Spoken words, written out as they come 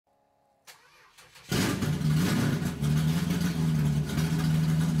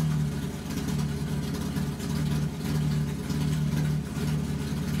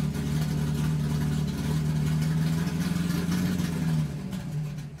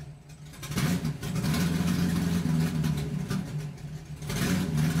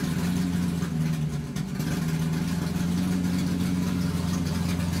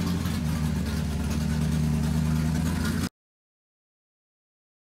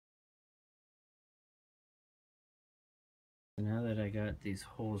Now that I got these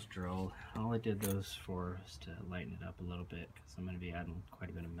holes drilled, all I did those for is to lighten it up a little bit, because I'm going to be adding quite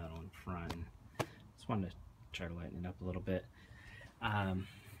a bit of metal in front. Just wanted to try to lighten it up a little bit. I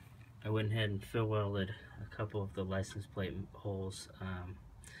went ahead and fill welded a couple of the license plate holes.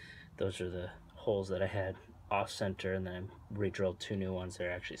 Those are the holes that I had off center, and then I re-drilled 2 new ones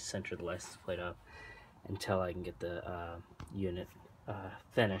that actually center the license plate up until I can get the unit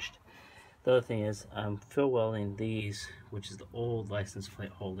finished. The other thing is I'm fill welding these, which is the old license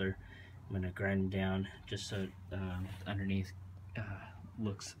plate holder. I'm going to grind them down just so underneath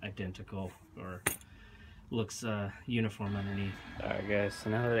looks identical, or looks uniform underneath. Alright guys,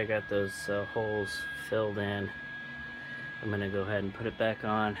 so now that I got those holes filled in, I'm going to go ahead and put it back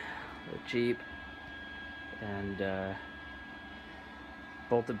on the Jeep and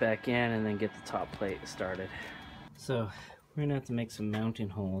bolt it back in, and then get the top plate started. So we're gonna have to make some mounting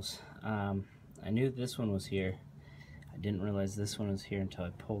holes. I knew this one was here. I didn't realize this one was here until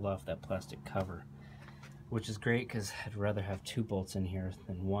I pulled off that plastic cover, which is great because I'd rather have 2 bolts in here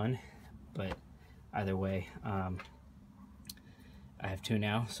than 1, but either way, I have 2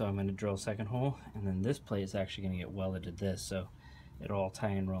 now, so I'm going to drill a second hole, and then this plate is actually going to get welded to this, so it'll all tie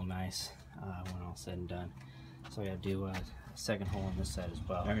in real nice when all said and done. So I got to do a second hole on this side as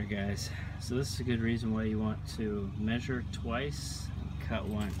well. Alright guys, so this is a good reason why you want to measure twice and cut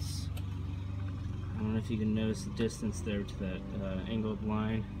once. I don't know if you can notice the distance there to that angled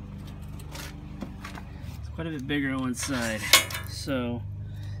line. It's quite a bit bigger on one side. So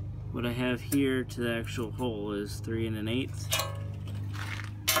what I have here to the actual hole is 3 1/8.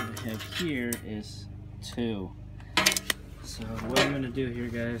 What I have here is 2. So what I'm going to do here,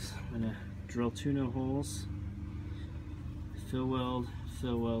 guys, I'm going to drill 2 new holes, fill weld,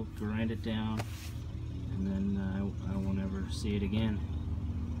 grind it down, and then I won't ever see it again.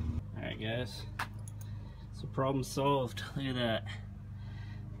 Alright guys, so problem solved. Look at that.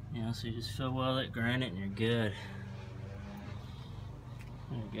 You know, so you just fill weld it, grind it, and you're good.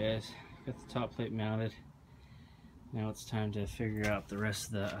 Alright guys, got the top plate mounted. Now it's time to figure out the rest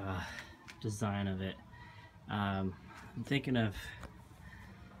of the design of it. I'm thinking of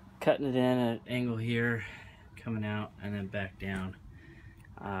cutting it in at an angle here, coming out, and then back down.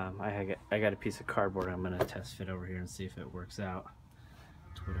 I got a piece of cardboard I'm going to test fit over here and see if it works out.